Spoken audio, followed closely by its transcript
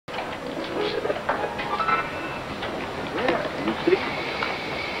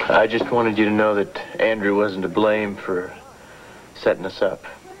I just wanted you to know that Andrew wasn't to blame for setting us up.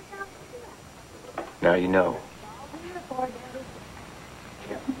 Now you know.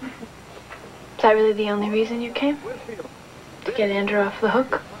 Is that really the only reason you came? To get Andrew off the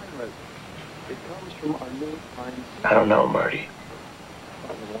hook? I don't know, Marty.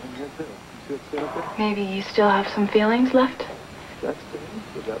 Maybe you still have some feelings left?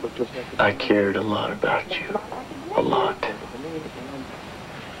 I cared a lot about you. A lot.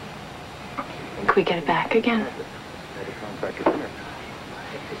 Can we get it back again?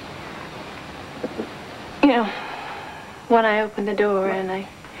 You know, when I opened the door and I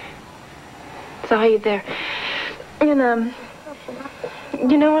saw you there, and,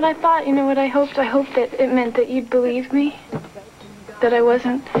 you know what I thought? You know what I hoped? I hoped that it meant that you'd believe me. That I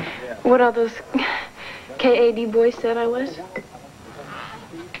wasn't what all those KAD boys said I was.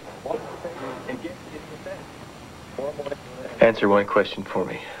 Answer one question for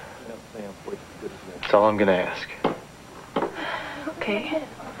me. That's all I'm gonna ask. Okay.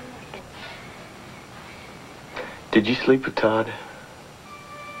 Did you sleep with Todd?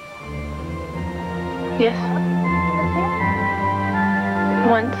 Yes.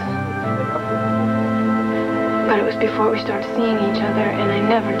 Once. But it was before we started seeing each other, and I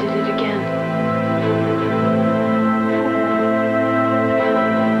never did it again.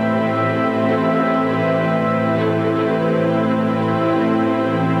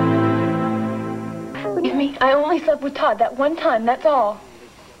 Forgive me, I only slept with Todd that one time, that's all.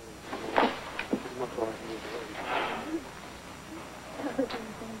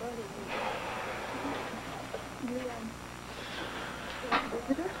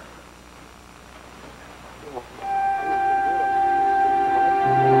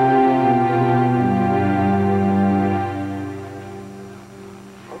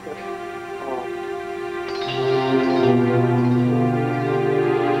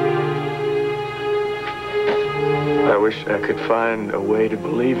 I wish I could find a way to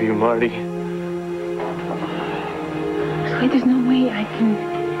believe you, Marty. Suede, there's no way I can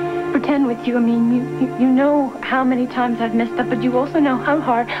pretend with you. I mean, you know how many times I've messed up, but you also know how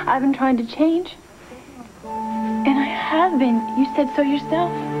hard I've been trying to change. And I have been. You said so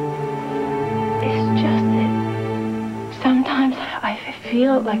yourself. It's just that sometimes I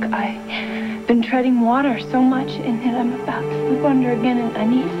feel like I've been treading water so much and that I'm about to slip under again, and I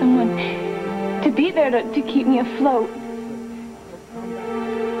need someone to be there to keep me afloat.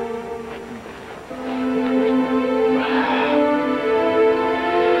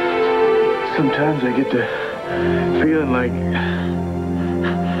 Sometimes I get the feeling like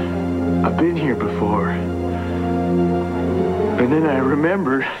I've been here before. And then I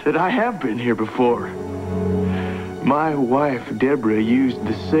remember that I have been here before. My wife, Deborah, used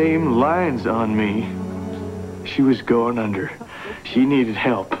the same lines on me. She was going under. She needed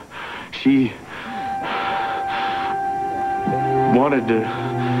help. She wanted to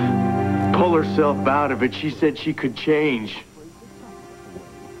pull herself out of it. She said she could change.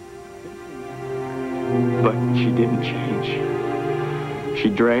 But she didn't change. She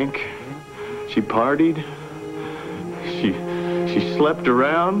drank, she partied, she slept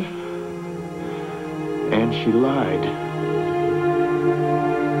around, and she lied.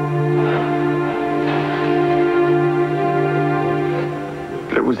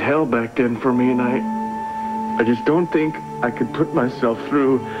 It was hell back then for me, and I just don't think I could put myself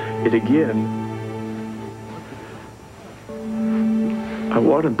through it again. I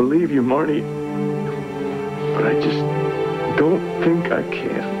want to believe you, Marty. But I just don't think I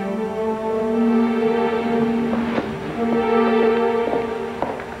can.